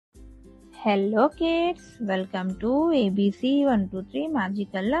Hello kids, welcome to ABC 1 2 3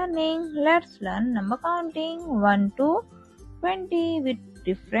 Magical Learning. Let's learn number counting 1 to 20 with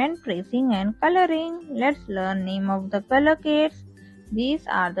different tracing and coloring. Let's learn name of the color kids. These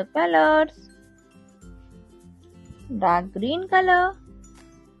are the colors: dark green color,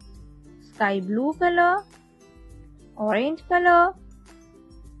 sky blue color, orange color,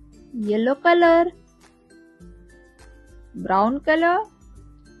 yellow color, brown color,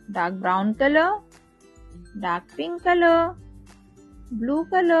 dark brown color, dark pink color, blue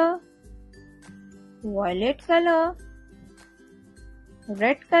color, violet color,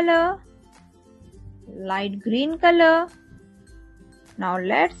 red color, light green color. Now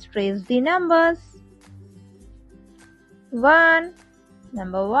let's trace the numbers. 1.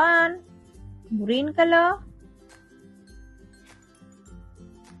 Number 1, green color.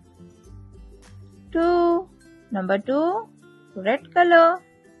 2. Number 2, red color.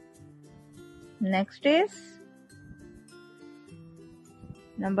 Next is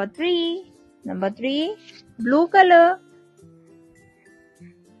number 3. Number 3, blue color.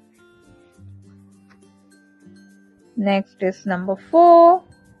 Next is number 4.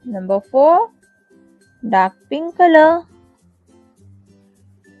 Number 4, dark pink color.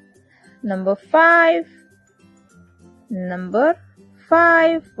 Number 5. Number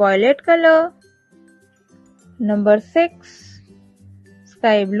 5, violet color. Number 6,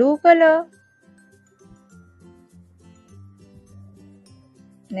 sky blue color.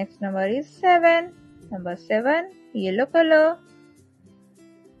 Next number is 7. Number 7, yellow color.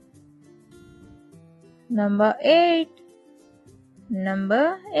 Number 8.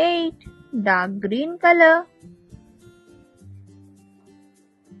 Number 8, dark green color.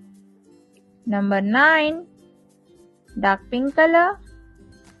 Number 9, dark pink color.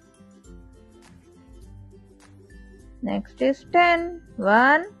 Next is 10.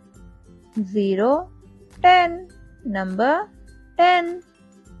 1, 0, 10. Number 10.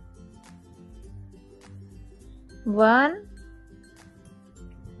 1,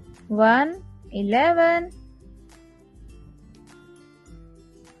 11.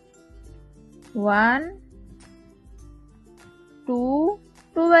 1, 2,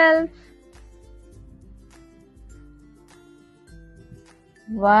 12.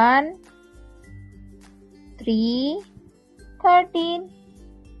 1, 3, 13.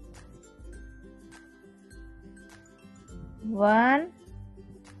 1,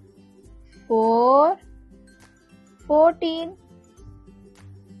 4, 14.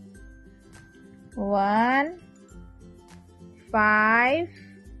 1, 5,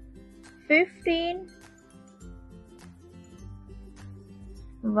 15.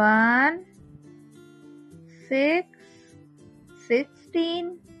 1, 6,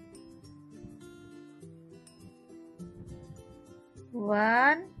 16.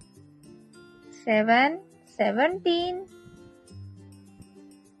 1, 7, 17.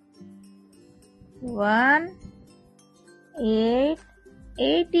 1, 8,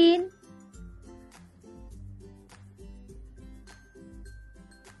 18.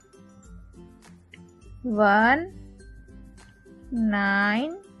 1,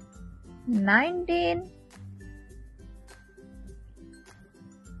 9, 19.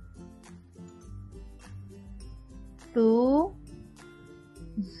 2,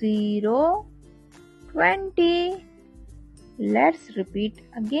 0, 20. Let's repeat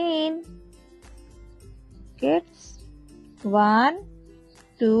again. Kids, 1,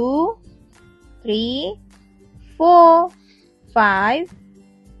 2, 3, 4, 5,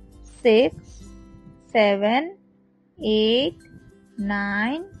 6, 7, 8,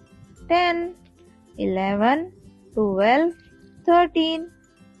 9, 10, 11, 12, 13,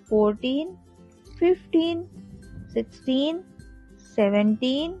 14, 15, 16,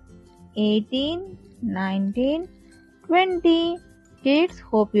 17, 18, 19, 20. Kids,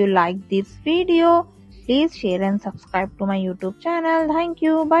 hope you like this video. Please share and subscribe to my YouTube channel. Thank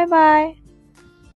you. Bye bye.